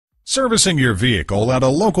Servicing your vehicle at a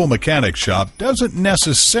local mechanic shop doesn't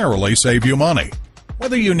necessarily save you money.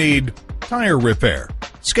 Whether you need tire repair,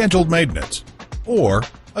 scheduled maintenance, or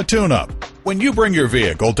a tune-up, when you bring your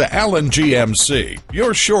vehicle to Allen GMC,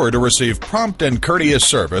 you're sure to receive prompt and courteous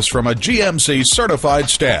service from a GMC certified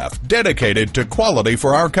staff dedicated to quality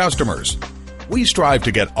for our customers. We strive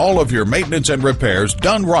to get all of your maintenance and repairs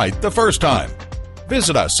done right the first time.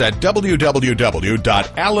 Visit us at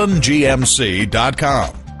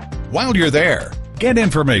www.allengmc.com. While you're there, get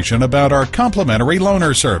information about our complimentary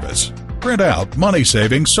loaner service. Print out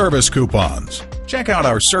money-saving service coupons. Check out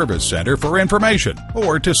our service center for information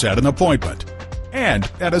or to set an appointment. And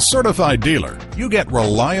at a certified dealer, you get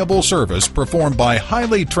reliable service performed by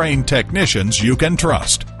highly trained technicians you can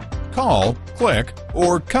trust. Call, click,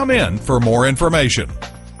 or come in for more information.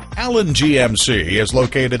 Allen GMC is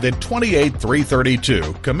located at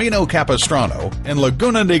 28332 Camino Capistrano in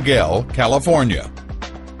Laguna Niguel, California.